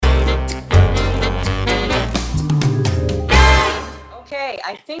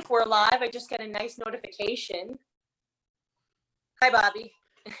I think we're live. I just got a nice notification. Hi, Bobby.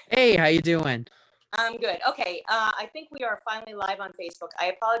 Hey, how you doing? I'm good. Okay, I think we are finally live on Facebook. I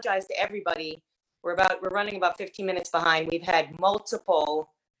apologize to everybody. We're running about 15 minutes behind. We've had multiple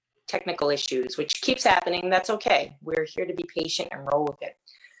technical issues, which keeps happening. That's okay. We're here to be patient and roll with it.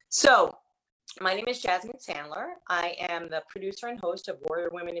 So, my name is Jasmine Sandler. I am the producer and host of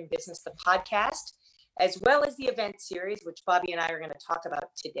Warrior Women in Business, the podcast, as well as the event series, which Bobby and I are going to talk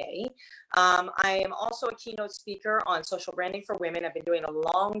about today. I am also a keynote speaker on social branding for women. I've been doing it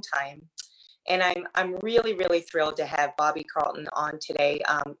a long time, and I'm really, really thrilled to have Bobby Carlton on today.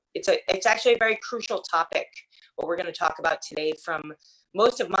 It's actually a very crucial topic, what we're going to talk about today, from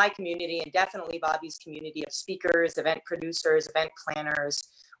most of my community and definitely Bobby's community of speakers, event producers, event planners.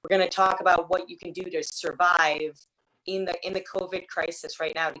 We're going to talk about what you can do to survive in the COVID crisis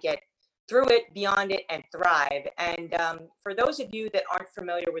right now, to get through it, beyond it, and thrive. And for those of you that aren't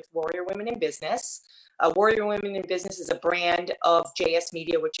familiar with Warrior Women in Business, Warrior Women in Business is a brand of JS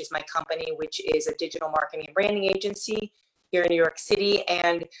Media, which is my company, which is a digital marketing and branding agency here in New York City.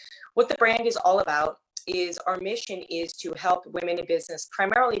 And what the brand is all about is, our mission is to help women in business,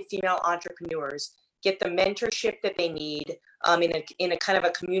 primarily female entrepreneurs, get the mentorship that they need in a kind of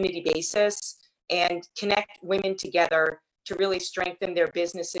a community basis, and connect women together to really strengthen their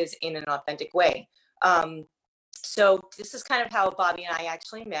businesses in an authentic way. So this is kind of how Bobby and I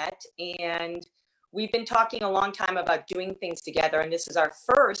actually met, and we've been talking a long time about doing things together, and this is our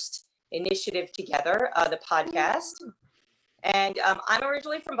first initiative together, the podcast. And I'm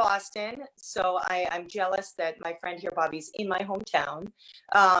originally from Boston, so I'm jealous that my friend here, Bobby's in my hometown.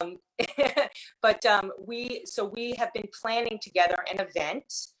 But we have been planning together an event,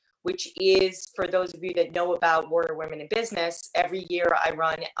 which is, for those of you that know about Warrior Women in Business, every year I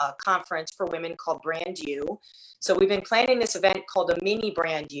run a conference for women called Brand You. So we've been planning this event called a mini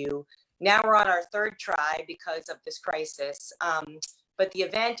Brand You. Now we're on our third try because of this crisis. But the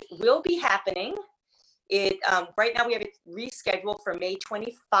event will be happening. Right now we have it rescheduled for May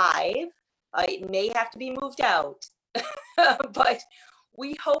 25. It may have to be moved out, but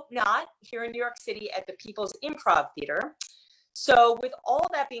we hope not, here in New York City at the People's Improv Theater. So with all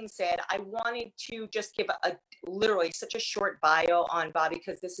that being said, I wanted to just give literally such a short bio on Bobby,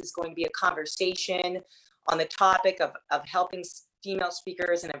 because this is going to be a conversation on the topic of helping female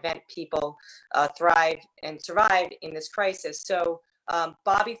speakers and event people thrive and survive in this crisis. So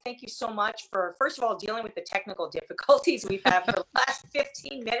Bobby, thank you so much for, first of all, dealing with the technical difficulties we've had for the last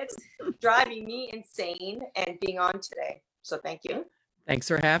 15 minutes, driving me insane, and being on today. So thank you. Thanks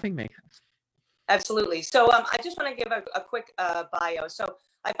for having me. Absolutely. So I just want to give a quick bio. So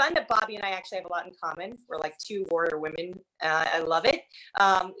I find that Bobby and I actually have a lot in common. We're like two warrior women. I love it.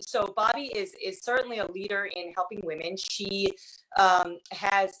 So Bobby is certainly a leader in helping women. She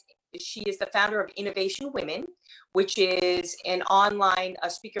is the founder of Innovation Women, which is an online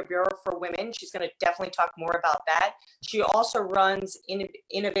speaker bureau for women. She's going to definitely talk more about that. She also runs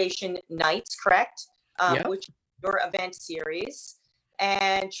Innovation Nights, correct? Yep. Which is your event series.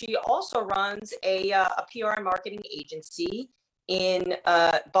 And she also runs a PR and marketing agency in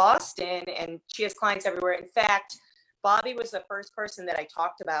Boston, and she has clients everywhere. In fact, Bobby was the first person that I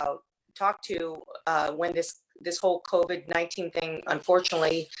talked to when this whole COVID-19 thing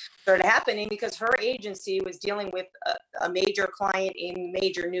unfortunately started happening, because her agency was dealing with a major client in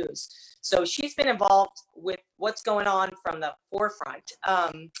major news. So she's been involved with what's going on from the forefront.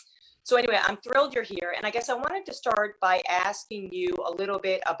 So anyway, I'm thrilled you're here. And I guess I wanted to start by asking you a little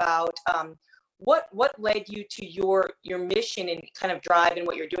bit about what led you to your mission and kind of drive in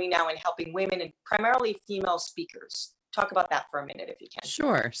what you're doing now in helping women and primarily female speakers. Talk about that for a minute, if you can.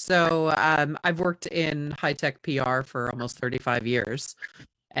 Sure. So I've worked in high-tech PR for almost 35 years.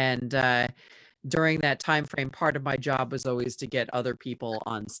 And during that time frame, part of my job was always to get other people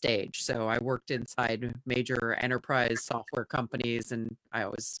on stage. So I worked inside major enterprise software companies, and I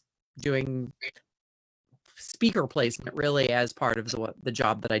was doing speaker placement really as part of the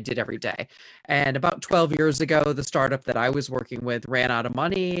job that I did every day. And about 12 years ago, the startup that I was working with ran out of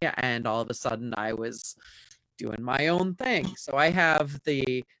money, and all of a sudden I was doing my own thing. So I have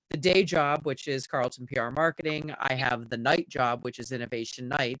the day job, which is Carlton PR Marketing. I have the night job, which is Innovation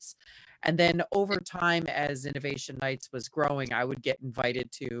Nights. And then over time, as Innovation Nights was growing, I would get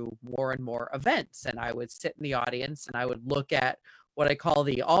invited to more and more events, and I would sit in the audience and I would look at what I call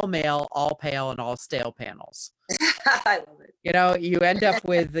the all male, all pale, and all stale panels. I love it. You know, you end up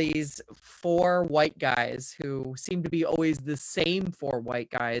with these 4 white guys who seem to be always the same 4 white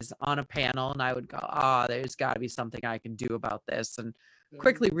guys on a panel. And I would go, there's got to be something I can do about this. And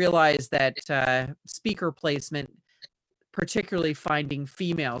quickly realized that speaker placement particularly finding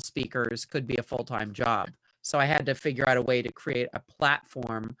female speakers could be a full-time job. So I had to figure out a way to create a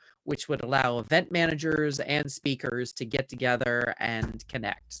platform which would allow event managers and speakers to get together and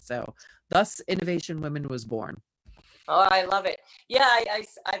connect. So thus Innovation Women was born. Oh, I love it. Yeah,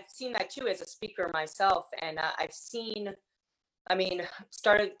 I've seen that too as a speaker myself. And I've seen, I mean,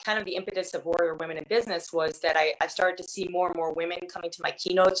 started kind of the impetus of Warrior Women in Business was that I started to see more and more women coming to my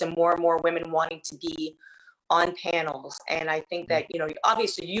keynotes and more women wanting to be on panels. And I think that, you know,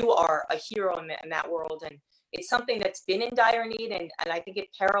 obviously you are a hero in that world. And it's something that's been in dire need. And I think it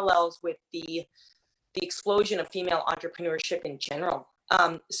parallels with the explosion of female entrepreneurship in general.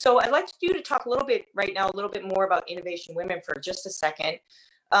 So I'd like you to talk a little bit right now, a little bit more about Innovation Women for just a second.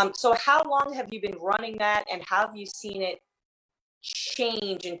 So how long have you been running that, and how have you seen it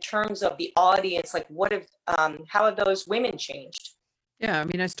change in terms of the audience? Like how have those women changed? Yeah, I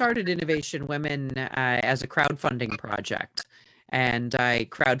mean, I started Innovation Women as a crowdfunding project, and I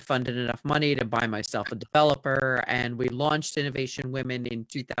crowdfunded enough money to buy myself a developer, and we launched Innovation Women in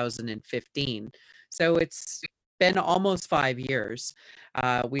 2015. So it's been almost 5 years.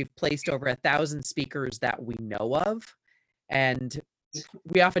 We've placed over 1,000 speakers that we know of, and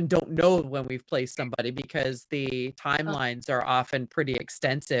we often don't know when we've placed somebody because the timelines are often pretty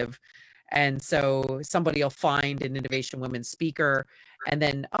extensive. And so somebody will find an Innovation Women speaker, and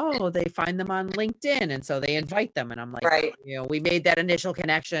then, oh, they find them on LinkedIn. And so they invite them. And I'm like, Right. you know, we made that initial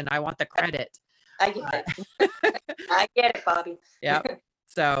connection. I want the credit. I get it. I get it, Bobby. Yeah.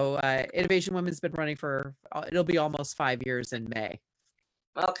 So Innovation Women's been running for, it'll be almost 5 years in May.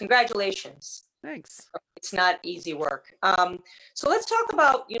 Well, congratulations. Thanks. It's not easy work. So let's talk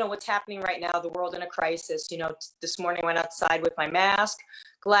about, you know, what's happening right now, the world in a crisis. You know, this morning I went outside with my mask,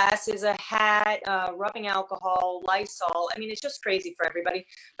 glasses, a hat, rubbing alcohol, Lysol. I mean, it's just crazy for everybody.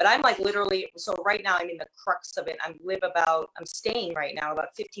 But I'm like literally, so right now I'm in the crux of it. I'm staying right now about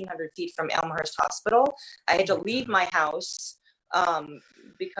 1,500 feet from Elmhurst Hospital. I had to leave my house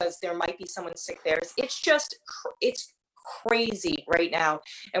because there might be someone sick there. It's just, it's crazy right now.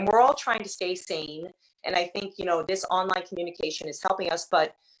 And we're all trying to stay sane. And I think, you know, this online communication is helping us.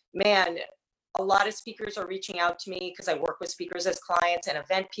 But man, a lot of speakers are reaching out to me because I work with speakers as clients and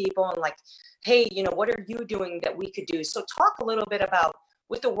event people, and like, hey, you know, what are you doing that we could do? So talk a little bit about,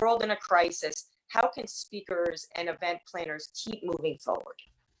 with the world in a crisis, how can speakers and event planners keep moving forward?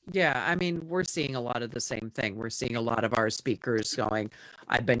 Yeah, I mean, we're seeing a lot of the same thing. We're seeing a lot of our speakers going,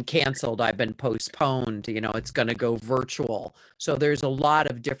 I've been canceled, I've been postponed, you know, it's going to go virtual. So there's a lot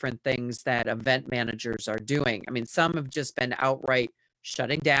of different things that event managers are doing. I mean, some have just been outright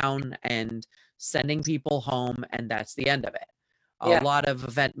shutting down and sending people home, and that's the end of it. A lot of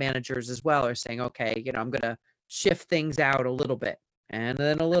event managers as well are saying, okay, you know, I'm going to shift things out a little bit, and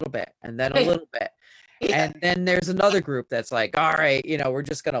then a little bit, and then a little bit. And then there's another group that's like, all right, you know, we're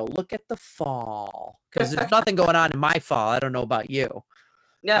just going to look at the fall because there's nothing going on in my fall. I don't know about you.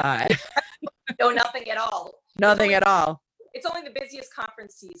 No, no, nothing at all. Nothing at all. It's only the busiest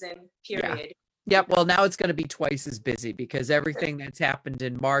conference season, period. Yep. Well, now it's going to be twice as busy because everything that's happened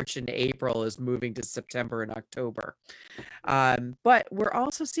in March and April is moving to September and October. But we're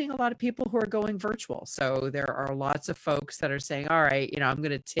also seeing a lot of people who are going virtual. So there are lots of folks that are saying, all right, you know, I'm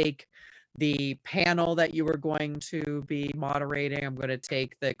going to take the panel that you were going to be moderating. I'm going to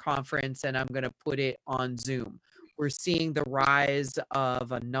take the conference and I'm going to put it on Zoom. We're seeing the rise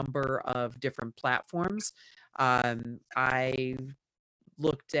of a number of different platforms. I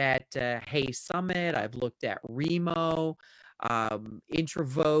looked at Hey Summit. I've looked at Remo.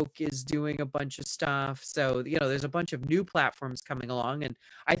 Introvoke is doing a bunch of stuff. So, you know, there's a bunch of new platforms coming along, and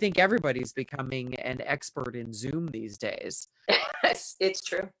I think everybody's becoming an expert in Zoom these days. It's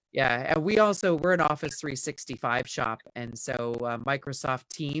true. Yeah, and we're an Office 365 shop, and so Microsoft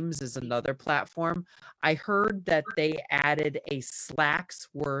Teams is another platform. I heard that they added a Slack's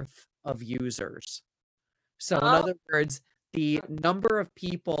worth of users. So in other words, the number of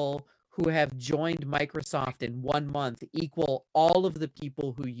people who have joined Microsoft in 1 month equal all of the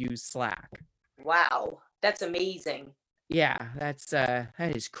people who use Slack. Wow, that's amazing. Yeah,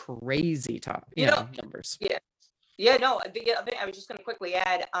 that is crazy top, you know, numbers. Yeah, no, I was just going to quickly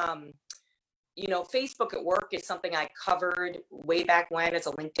add, you know, Facebook at work is something I covered way back when as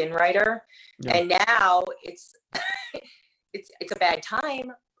a LinkedIn writer. Yeah. And now it's a bad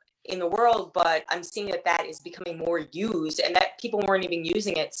time in the world, but I'm seeing that is becoming more used and that people weren't even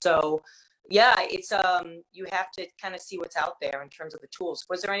using it. So yeah, it's you have to kind of see what's out there in terms of the tools.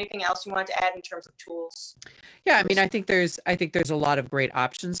 Was there anything else you wanted to add in terms of tools? Yeah, I mean, I think there's a lot of great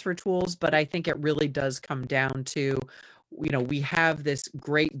options for tools, but I think it really does come down to, you know, we have this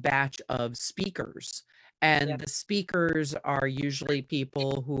great batch of speakers, Yeah. And the speakers are usually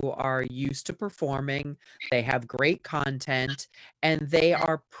people who are used to performing, they have great content, and they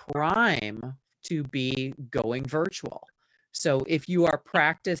are prime to be going virtual. So if you are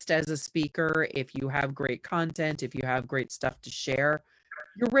practiced as a speaker, if you have great content, if you have great stuff to share,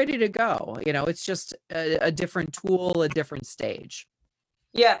 you're ready to go. It's just a different tool, a different stage.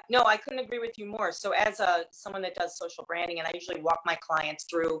 Yeah, no, I couldn't agree with you more. So as someone that does social branding, and I usually walk my clients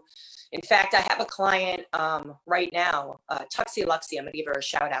through, in fact, I have a client right now, Tuxie Luxie. I'm gonna give her a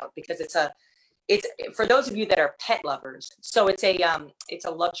shout out because it's for those of you that are pet lovers. So it's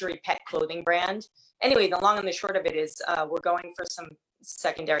a luxury pet clothing brand. Anyway, the long and the short of it is we're going for some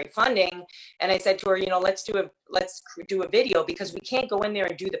secondary funding, and I said to her, let's do a video because we can't go in there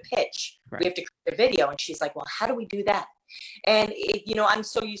and do the pitch. Right. We have to create a video. And she's like, well, how do we do that? And I'm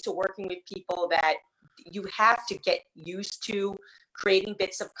so used to working with people that you have to get used to creating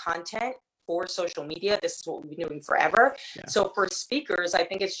bits of content for social media. This is what we've been doing forever. Yeah. So for speakers, I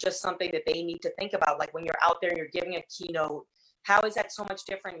think it's just something that they need to think about. Like when you're out there and you're giving a keynote, how is that so much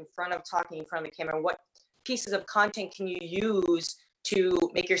different talking in front of the camera? What pieces of content can you use to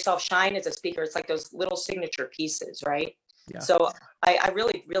make yourself shine as a speaker? It's like those little signature pieces, right? Yeah. So I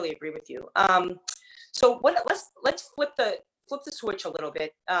really, really agree with you. So let's flip the switch a little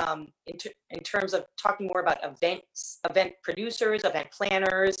bit in terms of talking more about event producers, event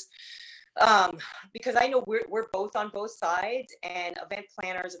planners, because I know we're both on both sides, and event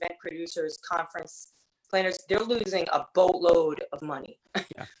planners, event producers, conference planners, they're losing a boatload of money.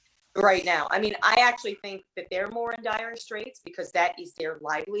 Yeah. Right now. I mean, I actually think that they're more in dire straits because that is their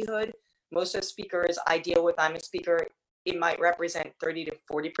livelihood. Most of the speakers I deal with, I'm a speaker, it might represent 30 to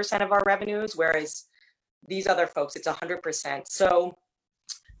 40% of our revenues, whereas these other folks, it's 100%. So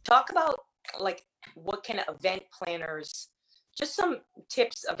talk about like what can event planners, just some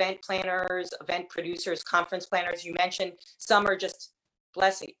tips, event planners, event producers, conference planners. You mentioned some are just,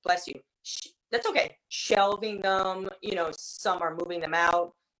 bless you. That's okay. Shelving them, some are moving them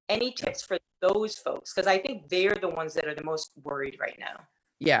out. Any tips for those folks? Because I think they're the ones that are the most worried right now.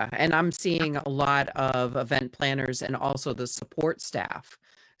 Yeah, and I'm seeing a lot of event planners and also the support staff.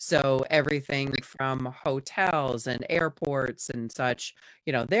 So everything from hotels and airports and such,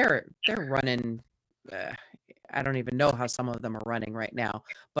 they're running. Uh, I don't even know how some of them are running right now,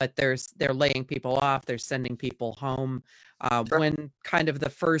 but they're laying people off. They're sending people home. When kind of the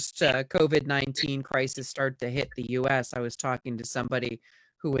first COVID-19 crisis started to hit the U.S., I was talking to somebody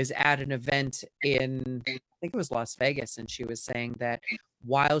who was at an event in, I think it was Las Vegas, and she was saying that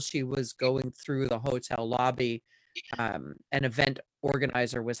while she was going through the hotel lobby, an event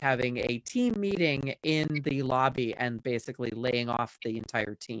organizer was having a team meeting in the lobby and basically laying off the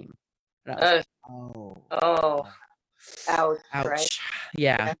entire team. And I was like, oh, ouch, ouch. right?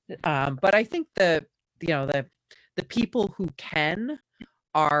 Yeah. But I think the people who can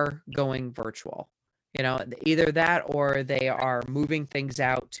are going virtual. Either that or they are moving things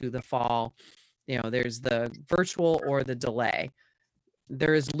out to the fall. There's the virtual or the delay.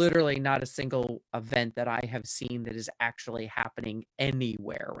 There is literally not a single event that I have seen that is actually happening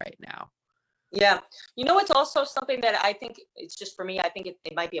anywhere right now. Yeah. It's also something that I think it's just for me, I think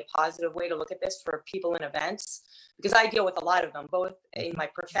it might be a positive way to look at this for people in events, because I deal with a lot of them, both in my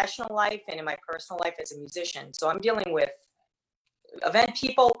professional life and in my personal life as a musician. So I'm dealing with event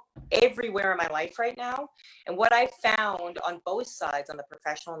people everywhere in my life right now. And what I found on both sides, on the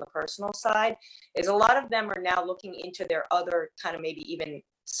professional and the personal side, is a lot of them are now looking into their other kind of maybe even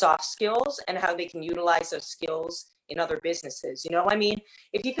soft skills and how they can utilize those skills in other businesses. I mean,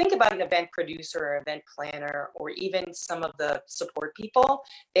 if you think about an event producer or event planner or even some of the support people,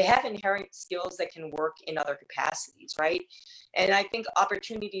 they have inherent skills that can work in other capacities, right? And I think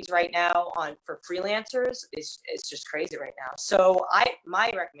opportunities right now for freelancers is just crazy right now. So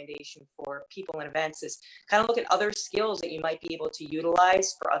my recommendation for people in events is kind of look at other skills that you might be able to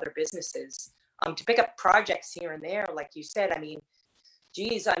utilize for other businesses, to pick up projects here and there. Like you said,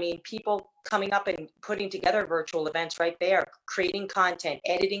 people coming up and putting together virtual events right there, creating content,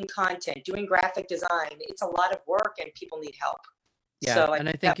 editing content, doing graphic design. It's a lot of work and people need help. Yeah. So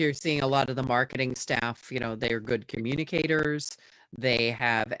I think you're seeing a lot of the marketing staff, they're good communicators. They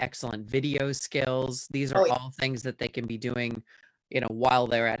have excellent video skills. These are all things that they can be doing, while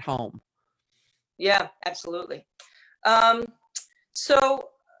they're at home. Yeah, absolutely. So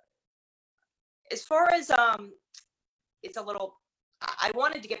as far as, it's a little, I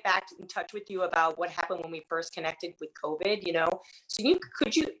wanted to get back in touch with you about what happened when we first connected with COVID, so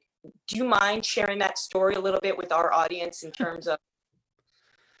do you mind sharing that story a little bit with our audience in terms of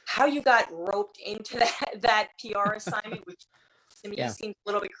how you got roped into that PR assignment, which to me seemed a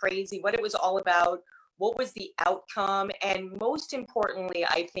little bit crazy, what it was all about, What was the outcome? And most importantly,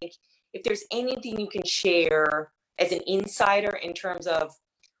 I think if there's anything you can share as an insider in terms of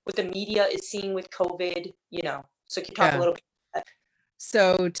what the media is seeing with COVID, so can you talk a Yeah. little bit about that?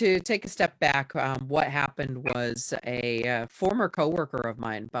 So to take a step back, what happened was a former coworker of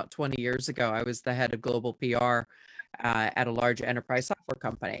mine about 20 years ago. I was the head of global PR at a large enterprise software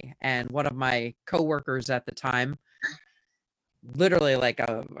company, and one of my coworkers at the time, literally like I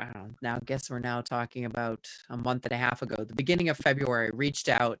don't know, now I guess we're now talking about a month and a half ago, the beginning of February, reached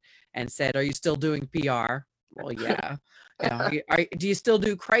out and said, "Are you still doing PR?" Well, yeah. Do you still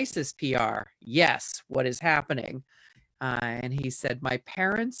do crisis PR? Yes. What is happening? And he said, "My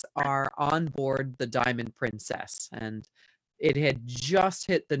parents are on board the Diamond Princess." And it had just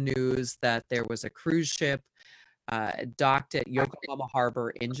hit the news that there was a cruise ship docked at Yokohama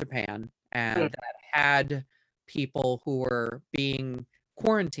Harbor in Japan, and that had people who were being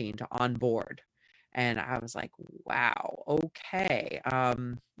quarantined on board. And I was like, wow, okay.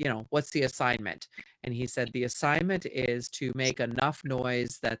 What's the assignment? And he said, the assignment is to make enough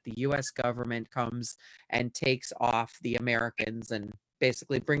noise that the US government comes and takes off the Americans and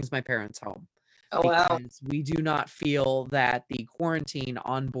basically brings my parents home. Oh, wow. Because we do not feel that the quarantine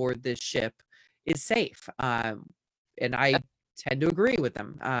on board this ship is safe. And I tend to agree with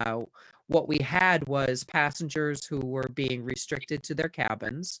them. What we had was passengers who were being restricted to their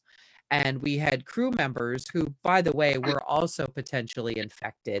cabins, and we had crew members who, by the way, were also potentially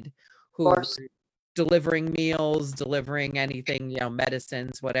infected, Of who were course. delivering meals, delivering anything,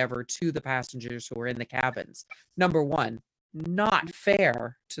 medicines, whatever, to the passengers who were in the cabins. Number one, not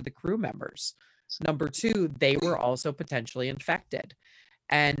fair to the crew members. Number two, they were also potentially infected.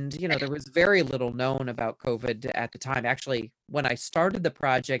 And, there was very little known about COVID at the time. Actually, when I started the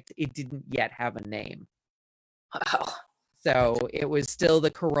project, it didn't yet have a name. Wow. So it was still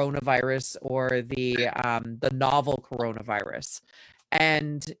the coronavirus or the novel coronavirus.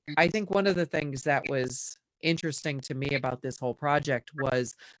 And I think one of the things that was interesting to me about this whole project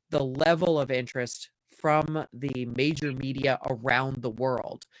was the level of interest from the major media around the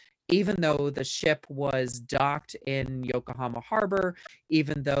world. Even though the ship was docked in Yokohama Harbor,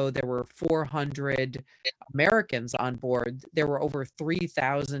 even though there were 400 Americans on board, there were over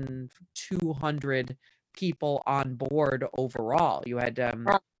 3,200 people on board overall. You had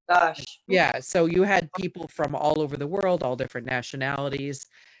Oh, gosh. yeah, so you had people from all over the world, all different nationalities,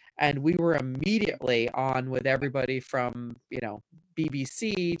 and we were immediately on with everybody from,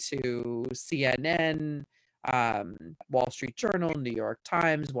 BBC to CNN, Wall Street Journal, New York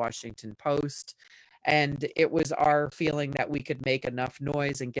Times, Washington Post. And it was our feeling that we could make enough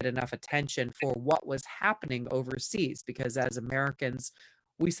noise and get enough attention for what was happening overseas, because as Americans,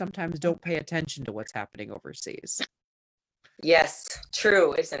 we sometimes don't pay attention to what's happening overseas. Yes,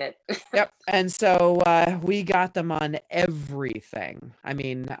 true, isn't it? Yep. And so we got them on everything. I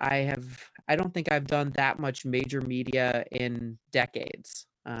mean, I don't think I've done that much major media in decades.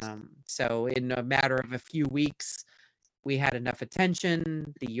 So in a matter of a few weeks, we had enough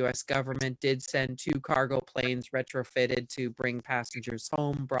attention. The US government did send 2 cargo planes retrofitted to bring passengers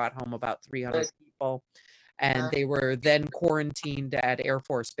home, brought home about 300 people. And they were then quarantined at Air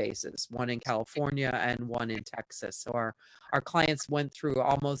Force bases, one in California and one in Texas. So our clients went through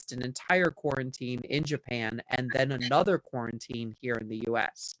almost an entire quarantine in Japan and then another quarantine here in the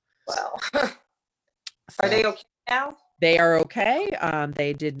US. Wow. So Are they okay now? they are okay.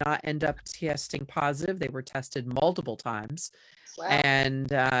 They did not end up testing positive. They were tested multiple times. Wow. And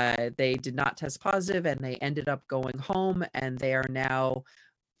they did not test positive, and they ended up going home, and they are now,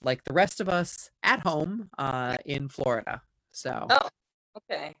 like the rest of us, at home in Florida. So Oh,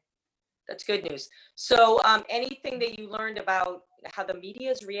 okay. That's good news. So, anything that you learned about how the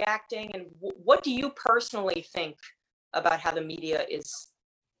media is reacting, and what do you personally think about how the media is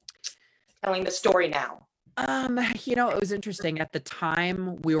telling the story now? it was interesting. At the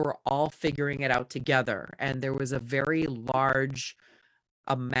time, we were all figuring it out together, and there was a very large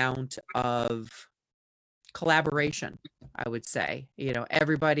amount of collaboration, I would say.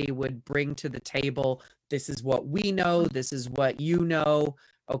 Everybody would bring to the table, this is what we know, this is what you know.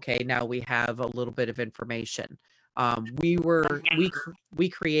 Okay, now we have a little bit of information. We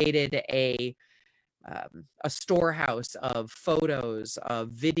created a storehouse of photos,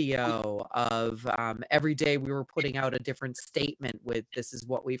 of video, of every day we were putting out a different statement with, this is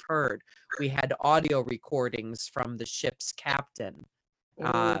what we've heard. We had audio recordings from the ship's captain.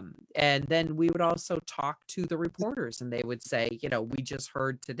 And then we would also talk to the reporters, and they would say, we just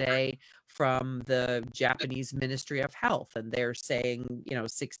heard today from the Japanese Ministry of Health, and they're saying,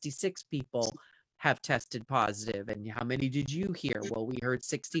 66 people have tested positive, and how many did you hear? Well, we heard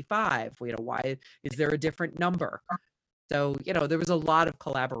 65. Why is there a different number? So, there was a lot of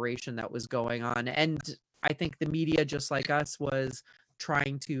collaboration that was going on. And I think the media, just like us, was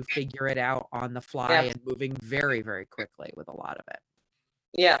trying to figure it out on the fly Yeah. and moving very, very quickly with a lot of it.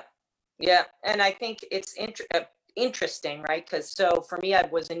 Yeah. Yeah. And I think it's interesting, right? Because so for me, I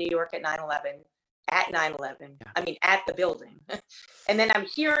was in New York at 9/11, Yeah. I mean, at the building. And then I'm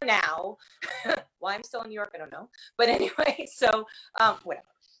here now. Why I'm still in New York, I don't know. But anyway, so whatever.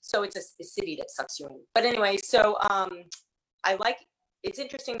 So it's a city that sucks you in. But anyway, so it's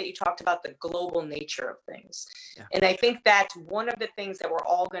interesting that you talked about the global nature of things. Yeah. And I think that's one of the things that we're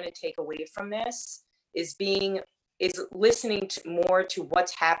all going to take away from this is listening more to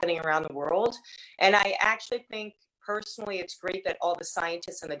what's happening around the world. And I actually think personally, it's great that all the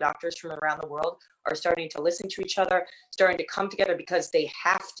scientists and the doctors from around the world are starting to listen to each other, starting to come together because they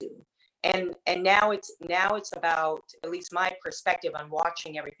have to. And now it's about, at least my perspective on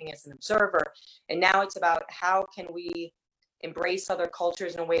watching everything as an observer. And now it's about how can we embrace other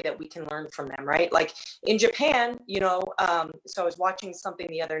cultures in a way that we can learn from them, right? Like in Japan, so I was watching something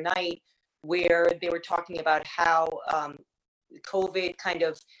the other night where they were talking about how COVID kind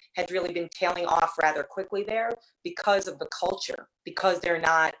of has really been tailing off rather quickly there because of the culture, because they're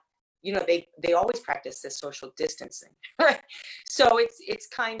not, they always practice this social distancing. So it's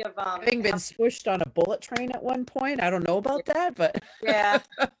kind of Having been squished on a bullet train at one point. I don't know about that, but yeah.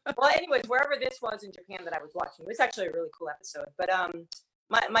 Well, anyways, wherever this was in Japan that I was watching, it was actually a really cool episode. But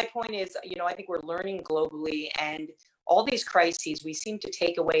my point is, I think we're learning globally, and all these crises we seem to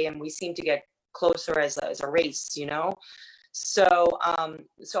take away, and we seem to get closer as a race, So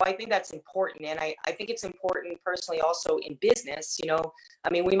I think that's important. And I think it's important personally also in business, I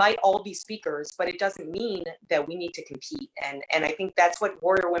mean, we might all be speakers, but it doesn't mean that we need to compete. And I think that's what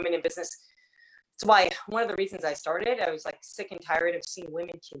Warrior Women in Business, it's why one of the reasons I started, I was like sick and tired of seeing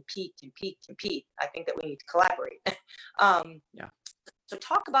women compete. I think that we need to collaborate. Yeah. So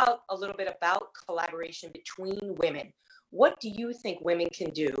talk about a little bit about collaboration between women. What do you think women can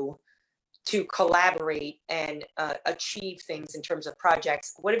do to collaborate and achieve things in terms of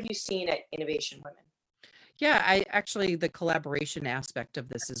projects? What have you seen at Innovation Women? Yeah, the collaboration aspect of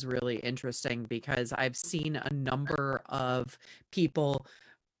this is really interesting because I've seen a number of people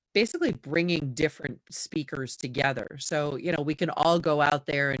basically bringing different speakers together. So, we can all go out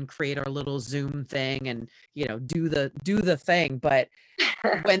there and create our little Zoom thing and, do the thing. But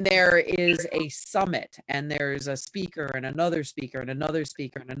when there is a summit and there's a speaker and another speaker and another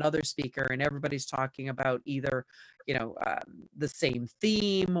speaker and another speaker, and everybody's talking about either, the same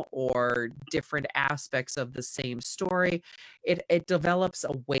theme or different aspects of the same story, it develops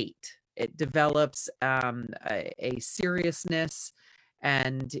a weight. It develops a seriousness,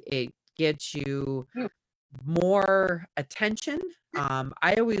 and it gets you more attention.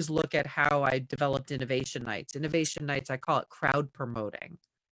 I always look at how I developed Innovation Nights. Innovation Nights, I call it crowd promoting.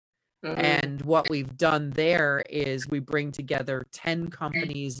 And what we've done there is we bring together 10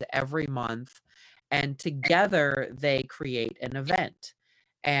 companies every month, and together they create an event.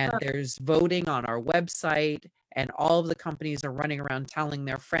 And there's voting on our website, and all of the companies are running around telling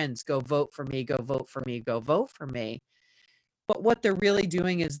their friends, go vote for me, go vote for me, go vote for me. But what they're really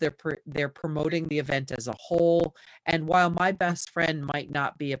doing is they're promoting the event as a whole. And while my best friend might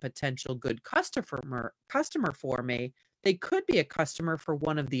not be a potential good customer for me, they could be a customer for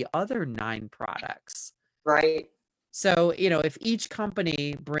one of the other 9 products. Right. So, if each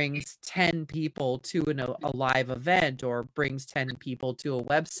company brings 10 people to a live event or brings 10 people to a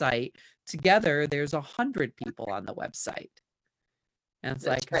website, together there's 100 people on the website. And it's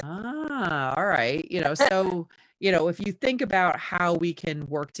That's like, right. all right, so, if you think about how we can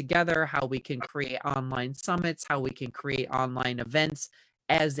work together, how we can create online summits, how we can create online events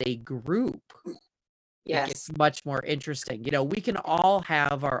as a group, it Yes. gets much more interesting. We can all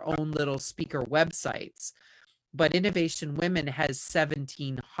have our own little speaker websites, but Innovation Women has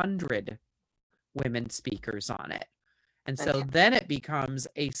 1,700 women speakers on it. And so then it becomes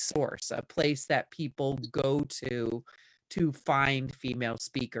a source, a place that people go to find female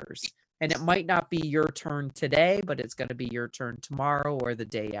speakers. And it might not be your turn today, but it's going to be your turn tomorrow or the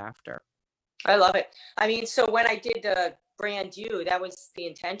day after. I love it. I mean, so when I did Brand You, that was the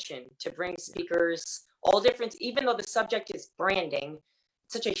intention, to bring speakers, all different, even though the subject is branding,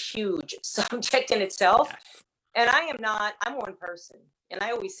 it's such a huge subject in itself. Yeah. And I'm one person. And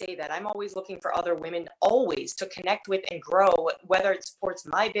I always say that I'm always looking for other women, always, to connect with and grow, whether it supports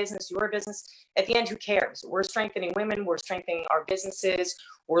my business, your business. At the end, who cares? We're strengthening women. We're strengthening our businesses.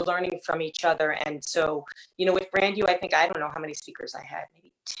 We're learning from each other. And so, with Brand You, I think, I don't know how many speakers I had,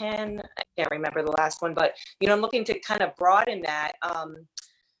 maybe 10. I can't remember the last one, but, I'm looking to kind of broaden that.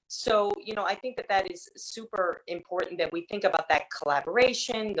 So, I think that that is super important that we think about that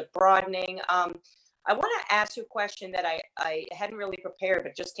collaboration, the broadening. I want to ask you a question that I hadn't really prepared,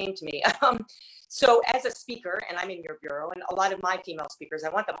 but just came to me. So as a speaker, and I'm in your bureau, and a lot of my female speakers, I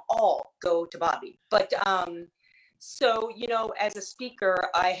want them all go to Bobby. But so, as a speaker,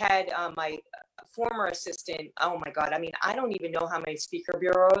 I had my former assistant. Oh my God. I mean, I don't even know how many speaker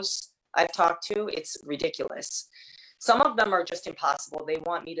bureaus I've talked to. It's ridiculous. Some of them are just impossible. They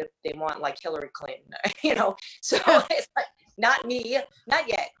want like Hillary Clinton, so it's like, not me, not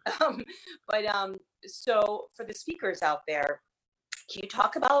yet. But so for the speakers out there, can you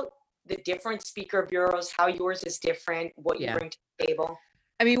talk about the different speaker bureaus, how yours is different, what you bring to the table?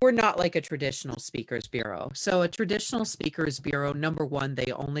 I mean, we're not like a traditional speakers bureau. So a traditional speakers bureau, number one,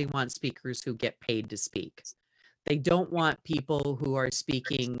 they only want speakers who get paid to speak. They don't want people who are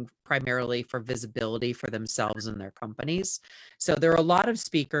speaking primarily for visibility for themselves and their companies. So there are a lot of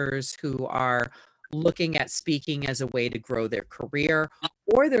speakers who are looking at speaking as a way to grow their career,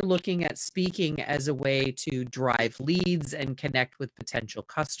 or they're looking at speaking as a way to drive leads and connect with potential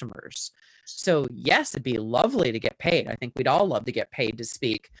customers. So yes, it'd be lovely to get paid. I think we'd all love to get paid to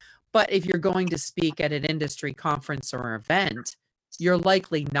speak. But if you're going to speak at an industry conference or event, you're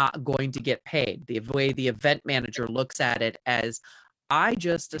likely not going to get paid. The way the event manager looks at it as, I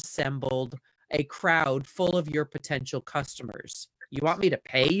just assembled a crowd full of your potential customers. You want me to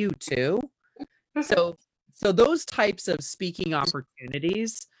pay you too? So those types of speaking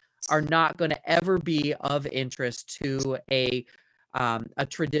opportunities are not going to ever be of interest to a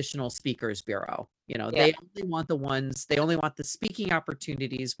traditional speakers bureau. They only want the speaking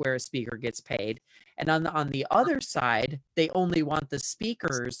opportunities where a speaker gets paid. And on the other side, they only want the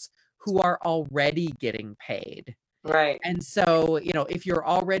speakers who are already getting paid. Right. And so, if you're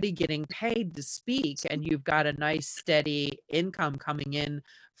already getting paid to speak and you've got a nice steady income coming in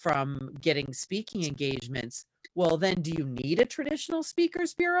from getting speaking engagements, well, then do you need a traditional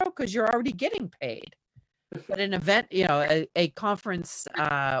speakers bureau? Because you're already getting paid. But an event, a conference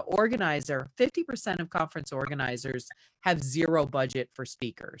organizer, 50% of conference organizers have zero budget for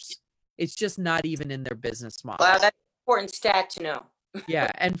speakers. It's just not even in their business model. Wow, that's an important stat to know.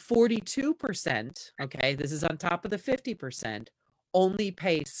 Yeah, and 42%, okay, this is on top of the 50%, only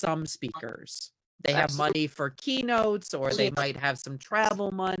pay some speakers. They have money for keynotes, or they might have some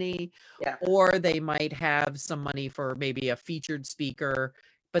travel money, or they might have some money for maybe a featured speaker,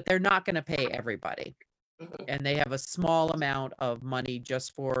 but they're not going to pay everybody. And they have a small amount of money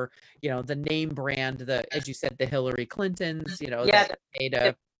just for, the name brand, as you said, the Hillary Clintons, that paid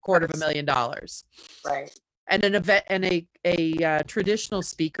 $250,000. Right. And an event and a traditional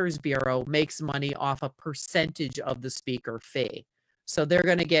speakers bureau makes money off a percentage of the speaker fee. So they're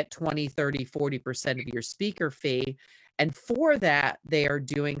going to get 20, 30, 40% of your speaker fee. And for that, they are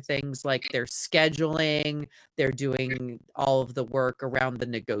doing things like they're scheduling, they're doing all of the work around the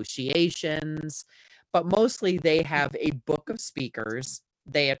negotiations, but mostly they have a book of speakers.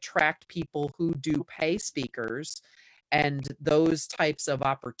 They attract people who do pay speakers, and those types of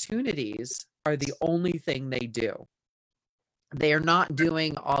opportunities are the only thing they do. They are not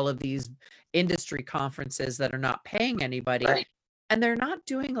doing all of these industry conferences that are not paying anybody. Right. And they're not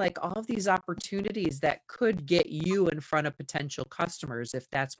doing like all of these opportunities that could get you in front of potential customers if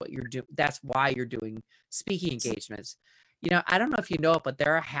that's what you're doing. That's why you're doing speaking engagements. I don't know if you know it, but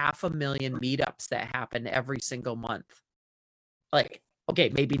there are 500,000 meetups that happen every single month. Like, okay,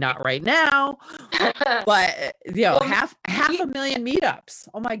 maybe not right now, but half 500,000 meetups.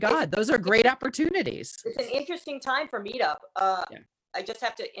 Oh my God, those are great opportunities. It's an interesting time for meetup. I just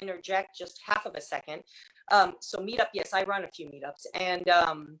have to interject just half of a second. So meetup, yes, I run a few meetups, and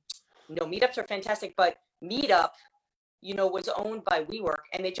meetups are fantastic, but meetup, was owned by WeWork,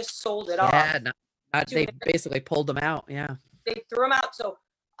 and they just sold it off. They basically pulled them out. Yeah. They threw them out. So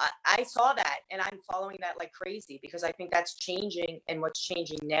I saw that, and I'm following that like crazy because I think that's changing and what's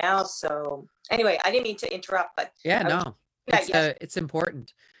changing now. So anyway, I didn't mean to interrupt, but it's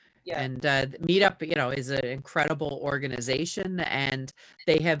important. Yeah. And Meetup, is an incredible organization, and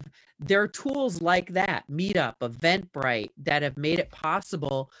there are tools like that, Meetup, Eventbrite, that have made it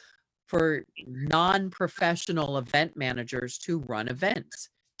possible for non-professional event managers to run events,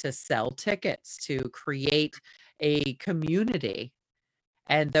 to sell tickets, to create a community.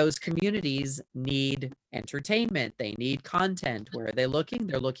 And those communities need entertainment. They need content. Where are they looking?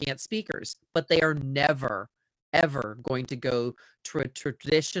 They're looking at speakers, but they are never, ever going to go to a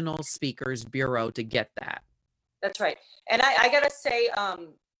traditional speakers bureau to get that. That's right. And I got to say,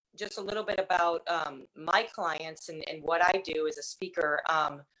 just a little bit about my clients and what I do as a speaker,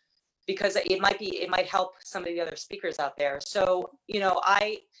 because it might help some of the other speakers out there. So,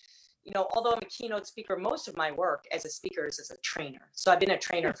 although I'm a keynote speaker, most of my work as a speaker is as a trainer. So I've been a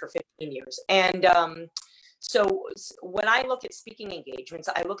trainer for 15 years. And so when I look at speaking engagements,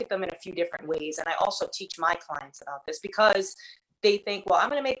 I look at them in a few different ways. And I also teach my clients about this because they think, well, I'm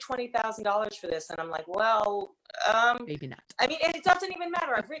going to make $20,000 for this. And I'm like, well, Maybe not. I mean, it doesn't even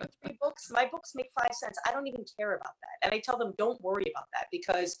matter. I've written 3 books. My books make 5 cents. I don't even care about that. And I tell them, don't worry about that,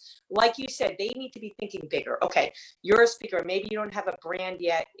 because like you said, they need to be thinking bigger. Okay, you're a speaker. Maybe you don't have a brand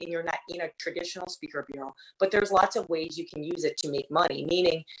yet and you're not in a traditional speaker bureau, but there's lots of ways you can use it to make money.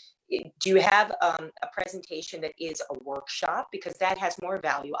 Meaning, do you have a presentation that is a workshop? Because that has more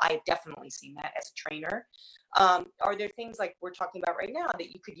value. I've definitely seen that as a trainer. Are there things like we're talking about right now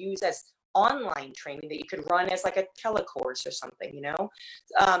that you could use as online training that you could run as like a telecourse or something,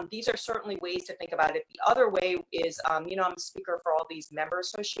 these are certainly ways to think about it. The other way is, I'm a speaker for all these member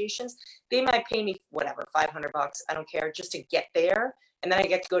associations. They might pay me whatever, $500. I don't care, just to get there. And then I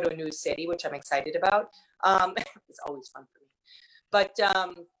get to go to a new city, which I'm excited about. It's always fun for me. But,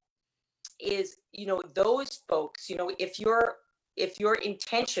 those folks, if you're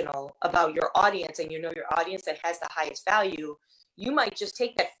intentional about your audience and your audience that has the highest value, you might just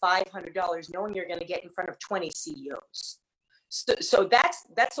take that $500 knowing you're going to get in front of 20 CEOs. So that's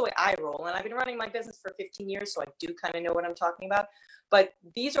the way I roll. And I've been running my business for 15 years, so I do kind of know what I'm talking about. But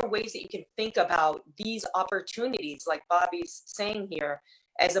these are ways that you can think about these opportunities, like Bobby's saying here,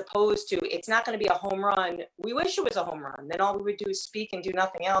 as opposed to, it's not going to be a home run. We wish it was a home run. Then all we would do is speak and do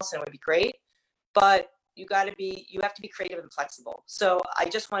nothing else, and it would be great. But you have to be creative and flexible. So I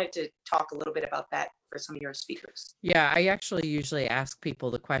just wanted to talk a little bit about that for some of your speakers. Yeah, I actually usually ask people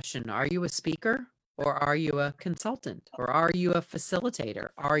the question, are you a speaker or are you a consultant or are you a facilitator?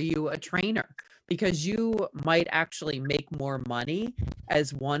 Are you a trainer? Because you might actually make more money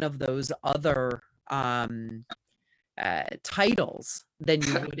as one of those other titles than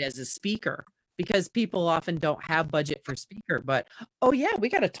you would as a speaker, because people often don't have budget for speaker, but oh yeah, we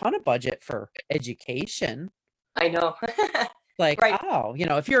got a ton of budget for education. I know. Like, right. oh,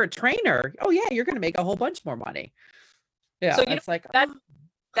 if you're a trainer, oh yeah, you're going to make a whole bunch more money. Yeah, so it's like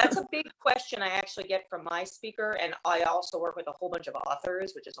that's a big question I actually get from my speaker, and I also work with a whole bunch of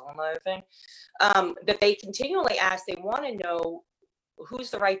authors, which is a whole other thing, that they continually ask. They want to know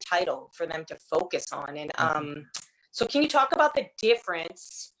who's the right title for them to focus on, and so can you talk about the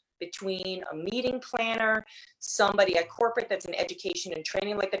difference between a meeting planner, somebody at corporate that's in education and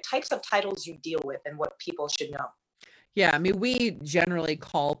training, like the types of titles you deal with and what people should know? Yeah, I mean, we generally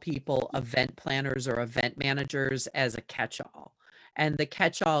call people event planners or event managers as a catch-all. And the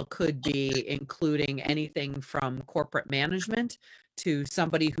catch-all could be including anything from corporate management to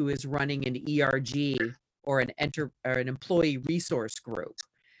somebody who is running an ERG or an employee resource group.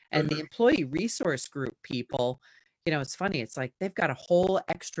 And the employee resource group people, it's funny. It's like they've got a whole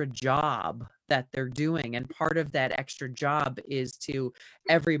extra job that they're doing. And part of that extra job is to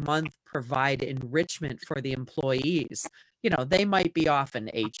every month provide enrichment for the employees. They might be off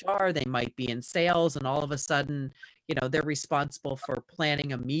in HR, they might be in sales, and all of a sudden, they're responsible for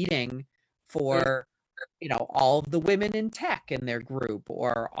planning a meeting for, all of the women in tech in their group,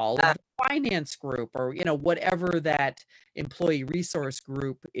 or all of the finance group, or, whatever that employee resource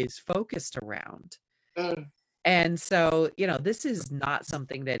group is focused around. And so, this is not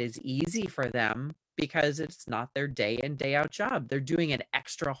something that is easy for them because it's not their day in, day out job. They're doing an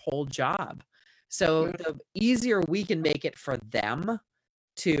extra whole job. So the easier we can make it for them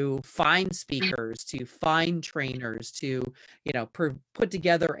to find speakers, to find trainers, to, put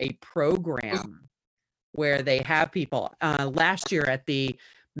together a program where they have people. Last year at the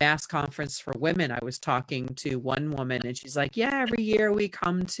Mass Conference for Women, I was talking to one woman and she's like, yeah, every year we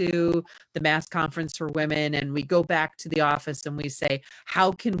come to the Mass Conference for Women and we go back to the office and we say,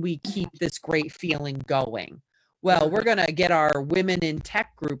 how can we keep this great feeling going? Well, we're going to get our women in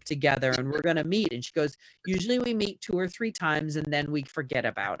tech group together and we're going to meet. And she goes, usually we meet 2 or 3 times and then we forget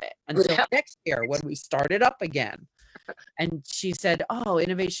about it until next year when we start it up again. And she said, oh,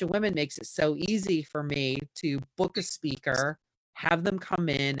 Innovation Women makes it so easy for me to book a speaker, have them come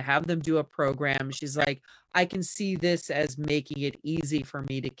in, have them do a program. She's like, I can see this as making it easy for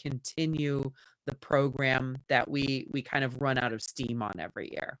me to continue the program that we kind of run out of steam on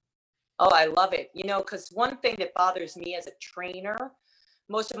every year. Oh, I love it. Because one thing that bothers me as a trainer,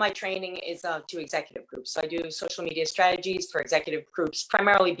 most of my training is to executive groups. So I do social media strategies for executive groups,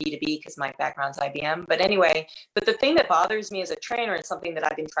 primarily B2B because my background's IBM. But anyway, but the thing that bothers me as a trainer and something that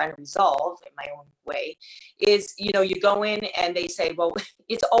I've been trying to resolve in my own way is, you know, you go in and they say, well,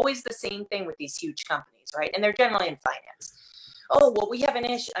 it's always the same thing with these huge companies, right? And they're generally in finance. Oh, well, we have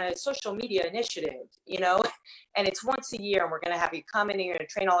a social media initiative, you know, and it's once a year and we're going to have you come in and you're going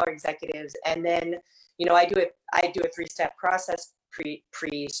to train all our executives. And then, you know, I do a 3-step process,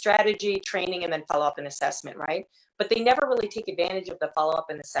 pre-strategy, training, and then follow-up and assessment, right? But they never really take advantage of the follow-up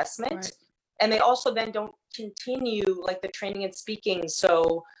and assessment. Right. And they also then don't continue like the training and speaking.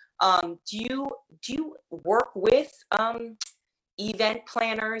 So do you work with event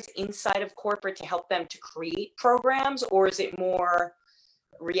planners inside of corporate to help them to create programs, or is it more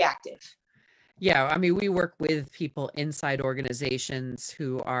reactive? Yeah, I mean, we work with people inside organizations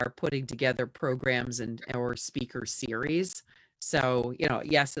who are putting together programs and or speaker series. So, you know,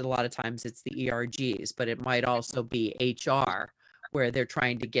 yes, a lot of times it's the ERGs, but it might also be HR where they're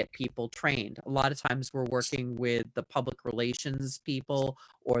trying to get people trained. A lot of times we're working with the public relations people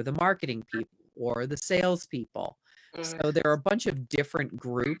or the marketing people or the sales people. So there are a bunch of different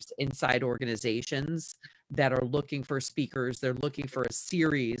groups inside organizations that are looking for speakers. They're looking for a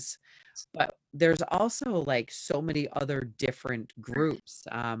series, but there's also like so many other different groups.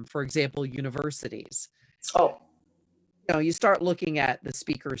 For example, universities. Oh, You know, you start looking at the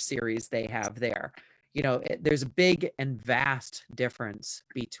speaker series they have there. You know, there's a big and vast difference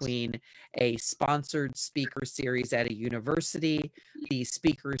between a sponsored speaker series at a university, the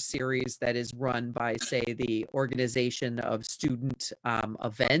speaker series that is run by, say, the organization of student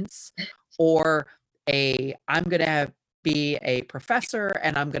events, or I'm going to be a professor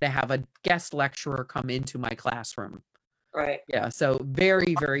and I'm going to have a guest lecturer come into my classroom. right. Yeah, so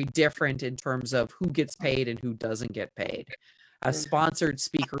very, very different in terms of who gets paid and who doesn't get paid. A sponsored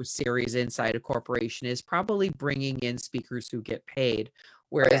speaker series inside a corporation is probably bringing in speakers who get paid,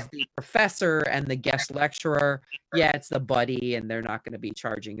 whereas the professor and the guest lecturer, yeah, it's the buddy and they're not going to be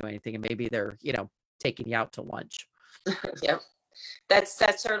charging you anything, and maybe they're, you know, taking you out to lunch. Yep. That's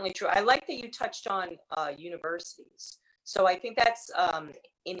certainly true. I like that you touched on universities. So I think that's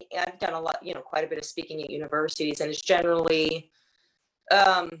I've done a lot, you know, quite a bit of speaking at universities, and it's generally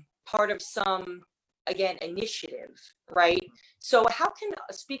part of some, again, initiative, right? So how can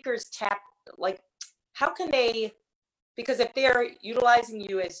speakers how can they, because if they're utilizing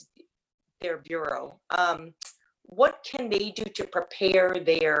you as their bureau, what can they do to prepare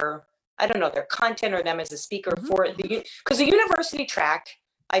their, I don't know, their content or them as a speaker for because the university track,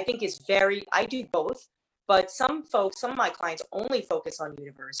 I think I do both, but some of my clients only focus on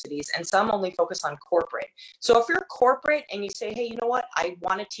universities and some only focus on corporate. So if you're corporate and you say, hey, you know what, I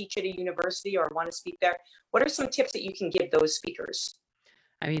want to teach at a university or I want to speak there, what are some tips that you can give those speakers?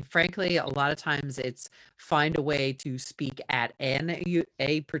 I mean, frankly, a lot of times it's find a way to speak at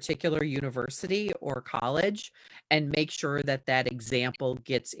a particular university or college and make sure that that example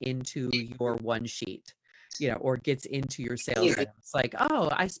gets into your one sheet, you know, or gets into your sales. Easy. It's like, oh,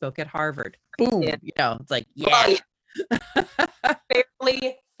 I spoke at Harvard. Boom. Yeah. You know, it's like, Well, yeah.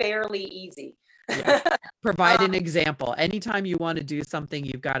 fairly easy. Yeah. Provide an example. Anytime you want to do something,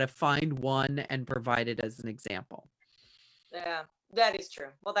 you've got to find one and provide it as an example. Yeah, that is true.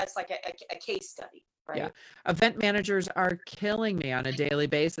 Well, that's like a case study, right? Yeah. Event managers are killing me on a daily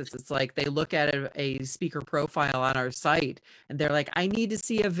basis. It's like they look at a speaker profile on our site and they're like, I need to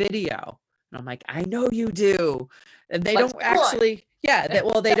see a video. And I'm like, I know you do. And they Let's don't do one. actually, yeah,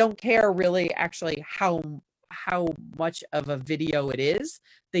 well, they don't care really actually how much of a video it is.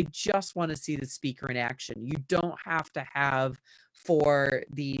 They just want to see the speaker in action. You don't have to have, for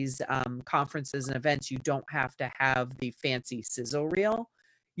these conferences and events, you don't have to have the fancy sizzle reel.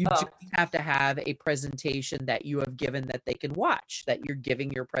 You just have to have a presentation that you have given that they can watch, that you're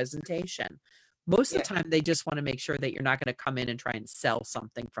giving your presentation. Most of the time, they just want to make sure that you're not going to come in and try and sell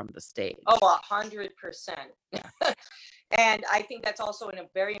something from the stage. Oh, 100%. And I think that's also a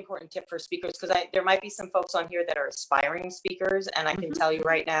very important tip for speakers, because there might be some folks on here that are aspiring speakers, and I can tell you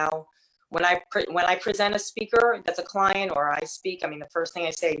right now, when I present a speaker that's a client or I speak, I mean, the first thing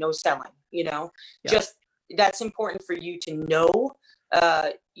I say, no selling, you know, just that's important for you to know,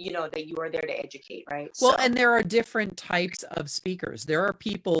 you know, that you are there to educate, right? Well, and there are different types of speakers. There are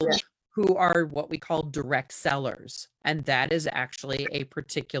people who are what we call direct sellers, and that is actually a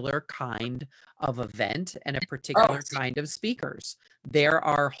particular kind of event and a particular kind of speakers. There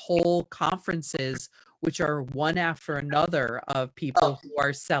are whole conferences which are one after another of people who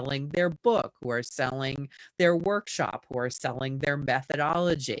are selling their book, who are selling their workshop, who are selling their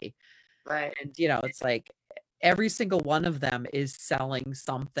methodology. Right. And, you know, it's like, every single one of them is selling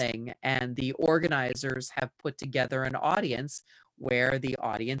something, and the organizers have put together an audience where the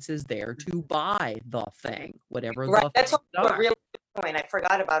audience is there to buy the thing, whatever Right. the That's things also a are. really good point. I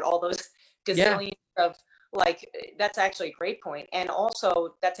forgot about all those Yeah. gazillions of like, that's actually a great point. And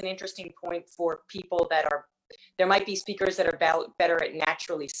also that's an interesting point for people that are, there might be speakers that are better at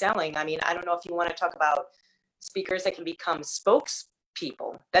naturally selling. I mean, I don't know if you want to talk about speakers that can become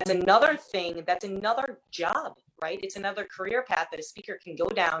spokespeople. That's another thing. That's another job, right? It's another career path that a speaker can go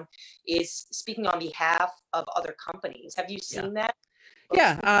down, is speaking on behalf of other companies. Have you Yeah. seen that?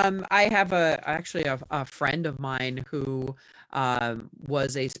 Yeah, I have actually a friend of mine who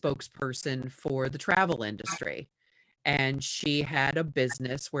was a spokesperson for the travel industry. And she had a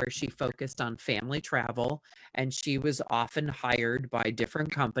business where she focused on family travel, and she was often hired by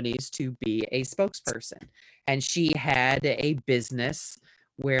different companies to be a spokesperson. And she had a business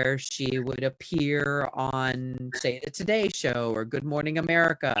where she would appear on, say, the Today Show or Good Morning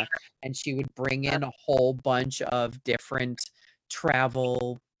America, and she would bring in a whole bunch of different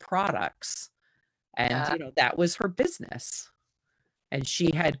travel products. And, Yeah. that was her business. And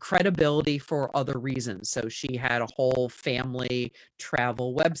she had credibility for other reasons. So she had a whole family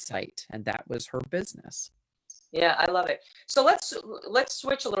travel website, and that was her business. Yeah, I love it. So let's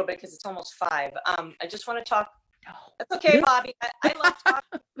switch a little bit because it's almost 5. I just want to talk. That's okay, Good. Bobby. I love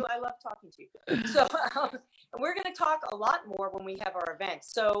talking to you. I love talking to you. So we're going to talk a lot more when we have our event.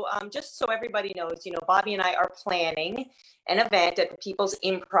 So just so everybody knows, Bobby and I are planning an event at the People's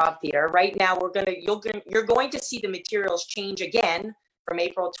Improv Theater. Right now, you're going to see the materials change again from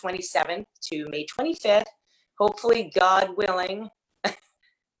April 27th to May 25th. Hopefully, God willing,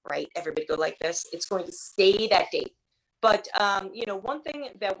 right? Everybody go like this. It's going to stay that date. But, one thing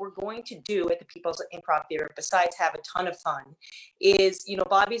that we're going to do at the People's Improv Theater, besides have a ton of fun, is,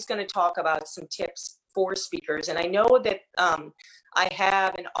 Bobby's going to talk about some tips for speakers. And I know that I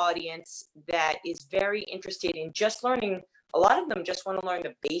have an audience that is very interested in just learning. A lot of them just want to learn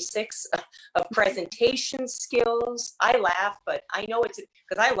the basics of presentation skills. I laugh, but I know it's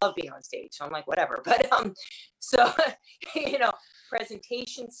because I love being on stage. So I'm like, whatever. But so,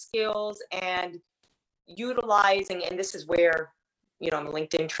 presentation skills and utilizing, and this is where, I'm a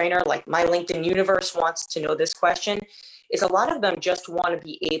LinkedIn trainer, like my LinkedIn universe wants to know this question, is a lot of them just want to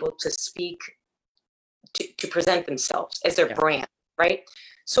be able to speak, to present themselves as their brand, right?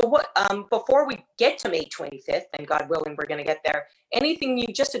 So what, before we get to May 25th, and God willing, we're going to get there,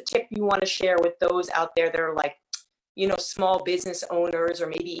 just a tip you want to share with those out there that are like, small business owners or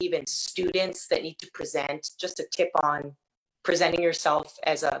maybe even students that need to present, just a tip on presenting yourself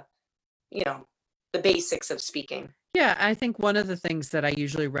as the basics of speaking. Yeah, I think one of the things that I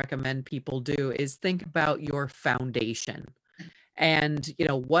usually recommend people do is think about your foundation. And,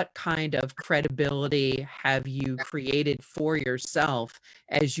 what kind of credibility have you created for yourself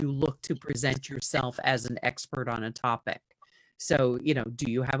as you look to present yourself as an expert on a topic? So,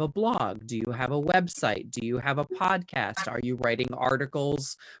 do you have a blog? Do you have a website? Do you have a podcast? Are you writing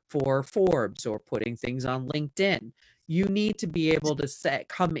articles for Forbes or putting things on LinkedIn? You need to be able to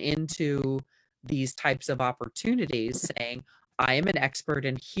come into these types of opportunities saying, I am an expert,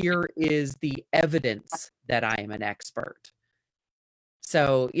 and here is the evidence that I am an expert.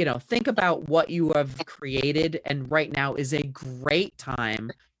 So, think about what you have created, and right now is a great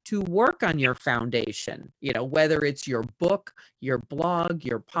time to work on your foundation, whether it's your book, your blog,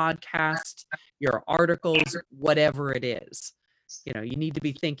 your podcast, your articles, whatever it is. You need to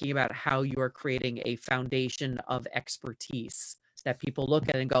be thinking about how you are creating a foundation of expertise that people look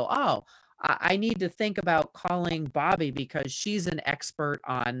at and go, oh, I need to think about calling Bobby because she's an expert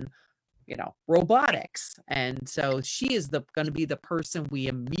on robotics. And so she is going to be the person we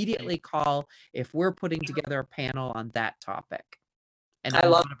immediately call if we're putting together a panel on that topic. And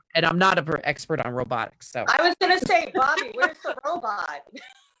I'm not an expert on robotics. So I was going to say, Bobby, where's the robot?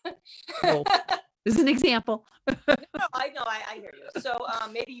 well, this is an example. No, I know, I hear you. So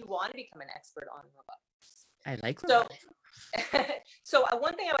maybe you want to become an expert on robots. I like robots. So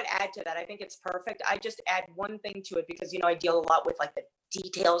one thing I would add to that, I think it's perfect. I just add one thing to it because, I deal a lot with like the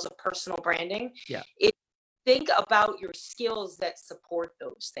details of personal branding. Yeah. Think about your skills that support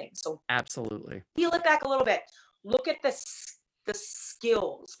those things. So absolutely. Peel it back a little bit. Look at the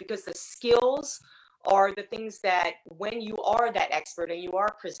skills, because the skills are the things that when you are that expert and you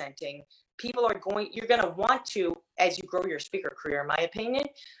are presenting, you're going to want to, as you grow your speaker career, in my opinion,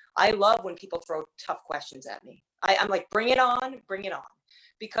 I love when people throw tough questions at me. I'm like, bring it on,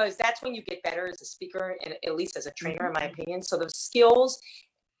 because that's when you get better as a speaker and at least as a trainer, in my opinion. So the skills,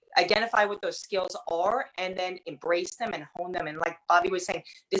 identify what those skills are and then embrace them and hone them. And like Bobby was saying,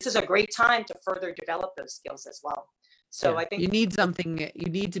 this is a great time to further develop those skills as well. So Yeah. I think you need something,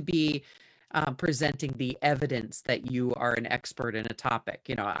 you need to be presenting the evidence that you are an expert in a topic.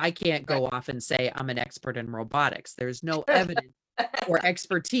 I can't go off and say I'm an expert in robotics. There's no evidence or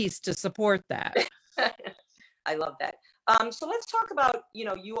expertise to support that. I love that. So let's talk about,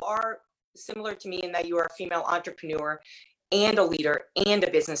 you are similar to me in that you are a female entrepreneur and a leader and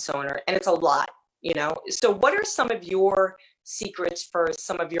a business owner, and it's a lot, So what are some of your secrets for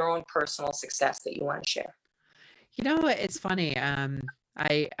some of your own personal success that you want to share? It's funny.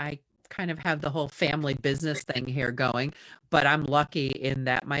 I kind of have the whole family business thing here going, but I'm lucky in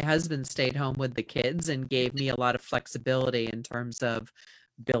that my husband stayed home with the kids and gave me a lot of flexibility in terms of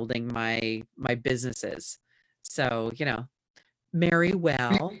building my businesses. So, marry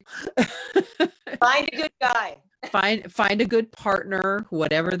well. Find a good guy. Find a good partner,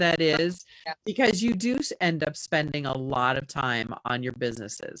 whatever that is, Yeah. because you do end up spending a lot of time on your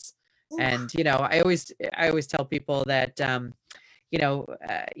businesses. And, I always tell people that,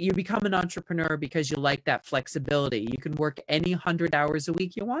 you become an entrepreneur because you like that flexibility. You can work any 100 hours a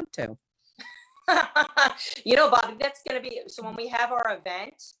week you want to. Bobby, that's going to be, so when we have our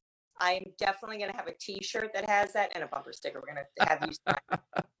event, I'm definitely going to have a t-shirt that has that and a bumper sticker. We're going to have you sign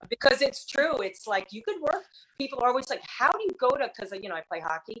because it's true. It's like you could work. People are always like, how do you go to, because, I play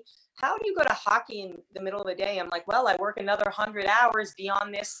hockey. How do you go to hockey in the middle of the day? I'm like, well, I work another 100 hours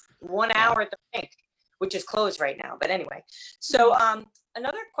beyond this 1 hour at the rink, which is closed right now. But anyway, so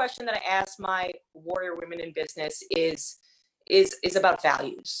another question that I ask my warrior women in business is about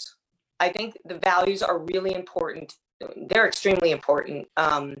values. I think the values are really important. They're extremely important.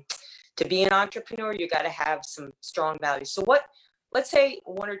 To be an entrepreneur, you got to have some strong values. So let's say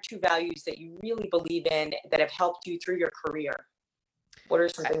 1 or 2 values that you really believe in that have helped you through your career. What are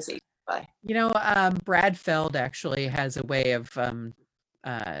some things that you by? Brad Feld actually has a way of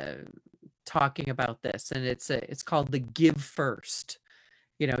talking about this, and it's called the give first.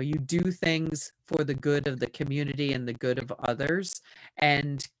 You do things for the good of the community and the good of others,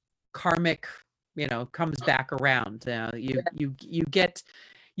 and karmic, comes back around.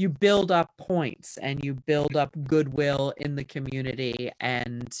 You build up points and you build up goodwill in the community,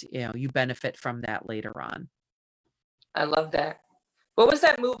 and you benefit from that later on. I love that. What was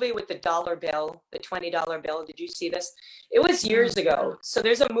that movie with the dollar bill, the $20 bill? Did you see this? It was years ago. So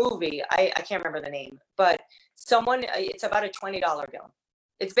there's a movie, I can't remember the name, but it's about a $20 bill.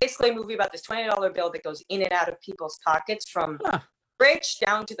 It's basically a movie about this $20 bill that goes in and out of people's pockets from rich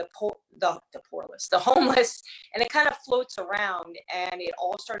down to the poorless, the homeless, and it kind of floats around, and it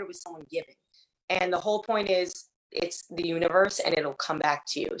all started with someone giving. And the whole point is it's the universe and it'll come back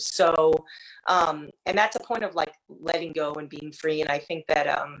to you. So, and that's a point of like letting go and being free. And I think that,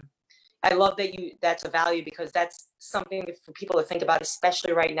 I love that that's a value, because that's something for people to think about,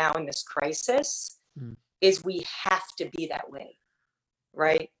 especially right now in this crisis, is we have to be that way,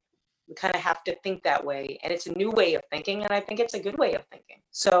 right? We kind of have to think that way, and it's a new way of thinking, and I think it's a good way of thinking.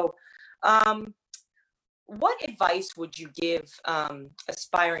 So, what advice would you give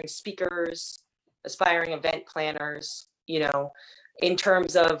aspiring speakers, aspiring event planners, in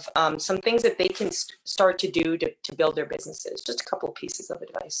terms of some things that they can start to do to build their businesses? Just a couple of pieces of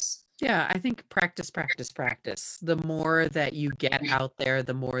advice. Yeah, I think practice. The more that you get out there,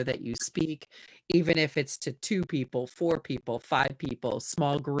 the more that you speak, even if it's to 2 people, 4 people, 5 people,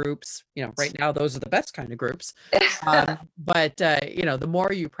 small groups. Right now, those are the best kind of groups. But the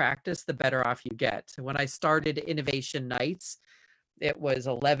more you practice, the better off you get. When I started Innovation Nights, it was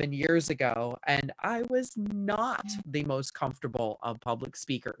 11 years ago, and I was not the most comfortable of public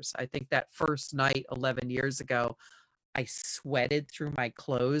speakers. I think that first night 11 years ago, I sweated through my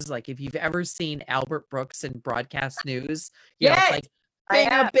clothes. Like if you've ever seen Albert Brooks in broadcast news, yes, it's like, bring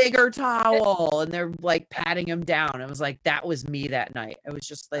a bigger towel, and they're like patting him down. It was like, that was me that night. It was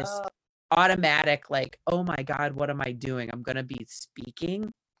just this automatic, like, oh my God, what am I doing? I'm going to be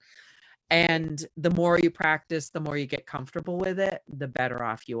speaking. And the more you practice, the more you get comfortable with it, the better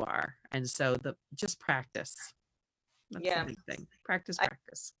off you are. And so just practice. That's the big thing. Practice.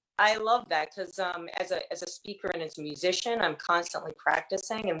 I love that, because as a speaker and as a musician, I'm constantly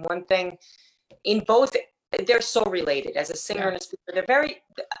practicing. And one thing in both, they're so related. As a singer and a speaker,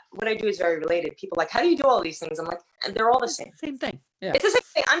 what I do is very related. People are like, how do you do all these things? I'm like, they're all the same. Same thing. Yeah. It's the same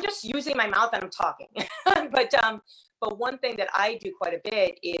thing. I'm just using my mouth and I'm talking. But one thing that I do quite a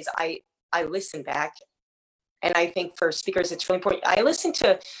bit is I listen back. And I think for speakers, it's really important. I listen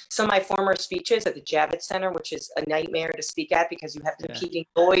to some of my former speeches at the Javits Center, which is a nightmare to speak at because you have competing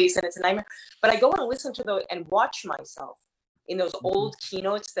noise and it's a nightmare. But I go and listen to those and watch myself in those old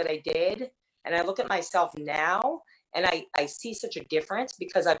keynotes that I did. And I look at myself now and I see such a difference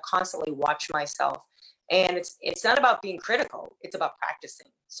because I've constantly watched myself. And it's not about being critical. It's about practicing.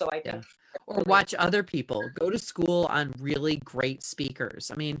 So I think or watch other people, go to school on really great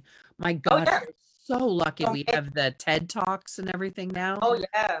speakers. I mean, my oh God, yeah. we're so lucky we Okay. have the TED Talks and everything now. Oh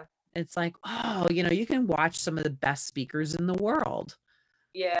yeah. It's like, oh, you can watch some of the best speakers in the world.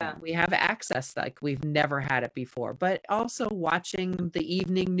 Yeah. We have access like we've never had it before, but also watching the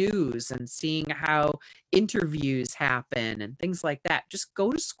evening news and seeing how interviews happen and things like that. Just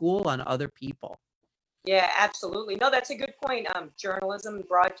go to school on other people. Yeah, absolutely. No, that's a good point. Journalism,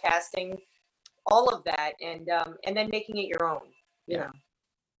 broadcasting, all of that, and then making it your own, you know.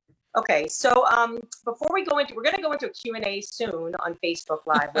 Okay, so before we go into, we're going to go into a Q&A soon on Facebook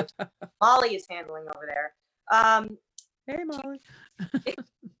Live, which Molly is handling over there. Hey, Molly.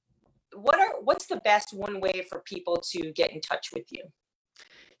 What's the best one way for people to get in touch with you?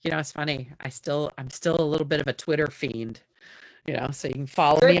 It's funny. I'm still a little bit of a Twitter fiend, so you can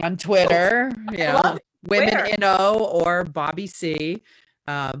follow me on Twitter, Women in O or Bobby C.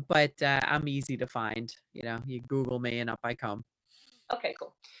 But I'm easy to find. You Google me and up I come. Okay,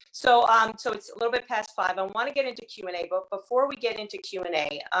 cool. So so it's a little bit past 5. I want to get into Q&A, but before we get into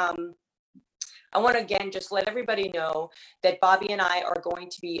Q&A, I want to again just let everybody know that Bobby and I are going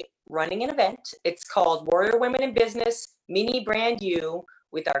to be running an event. It's called Warrior Women in Business Mini Brand You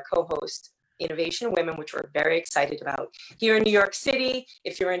with our co-host Innovation Women, which we're very excited about. Here in New York City,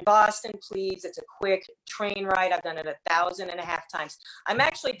 if you're in Boston, please, it's a quick train ride. I've done it 1,500 times. I'm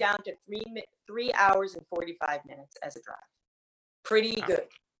actually down to 3 hours and 45 minutes as a drive. Pretty good.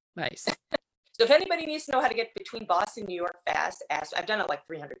 Nice. So if anybody needs to know how to get between Boston and New York fast, I've done it like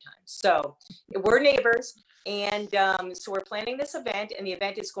 300 times. So we're neighbors. And so we're planning this event. And the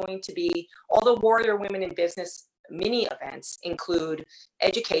event is going to be all the Warrior Women in Business mini events include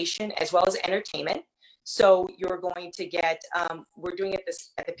education as well as entertainment. So you're going to get, we're doing it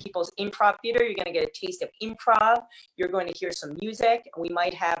at the People's Improv Theater. You're going to get a taste of improv. You're going to hear some music. We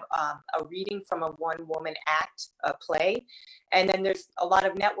might have a reading from a one-woman act, a play. And then there's a lot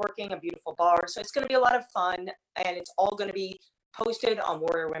of networking, a beautiful bar. So it's going to be a lot of fun. And it's all going to be posted on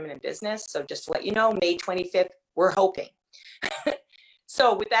Warrior Women in Business. So just to let you know, May 25th, we're hoping.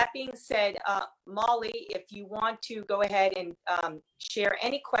 So with that being said, Molly, if you want to go ahead and share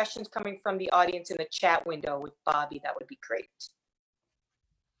any questions coming from the audience in the chat window with Bobby, that would be great.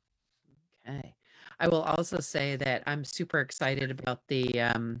 Okay. I will also say that I'm super excited about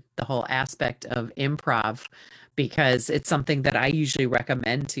the whole aspect of improv because it's something that I usually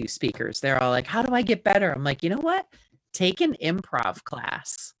recommend to speakers. They're all like, how do I get better? I'm like, you know what? Take an improv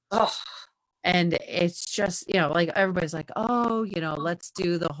class. Oh. And it's just, like everybody's like, oh, let's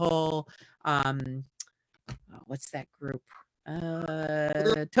do the whole, what's that group?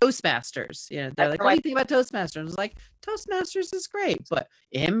 Toastmasters. They're like, what do you think about Toastmasters? I was like, Toastmasters is great, but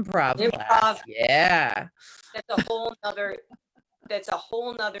improv class, yeah. That's a whole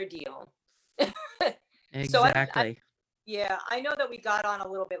nother deal. Exactly. So I know that we got on a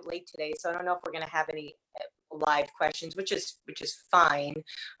little bit late today, so I don't know if we're going to have any live questions, which is fine.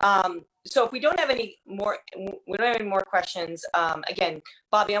 So if we don't have any more questions, again,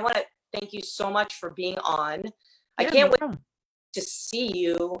 Bobby, I want to thank you so much for being on. I can't wait to see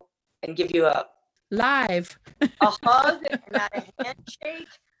you and give you a hug, not a handshake.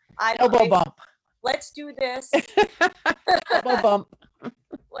 Elbow bump. Let's do this. Elbow bump.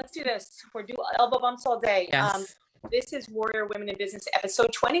 Let's do this. We're doing elbow bumps all day. Yes. This is Warrior Women in Business,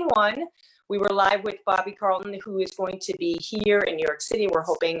 episode 21. We were live with Bobby Carlton, who is going to be here in New York City. We're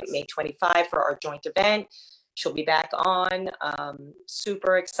hoping May 25 for our joint event. She'll be back on.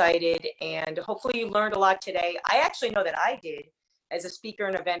 Super excited. And hopefully you learned a lot today. I actually know that I did as a speaker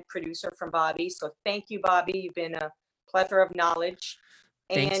and event producer from Bobby. So thank you, Bobby. You've been a plethora of knowledge.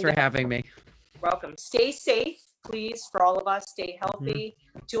 Thanks for having me. Welcome. Stay safe, please, for all of us. Stay healthy.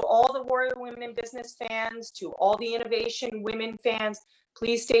 To all the Warrior Women in Business fans, to all the Innovation Women fans,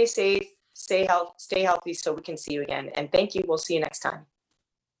 please stay safe, stay healthy so we can see you again. And thank you. We'll see you next time.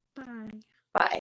 Bye. Bye.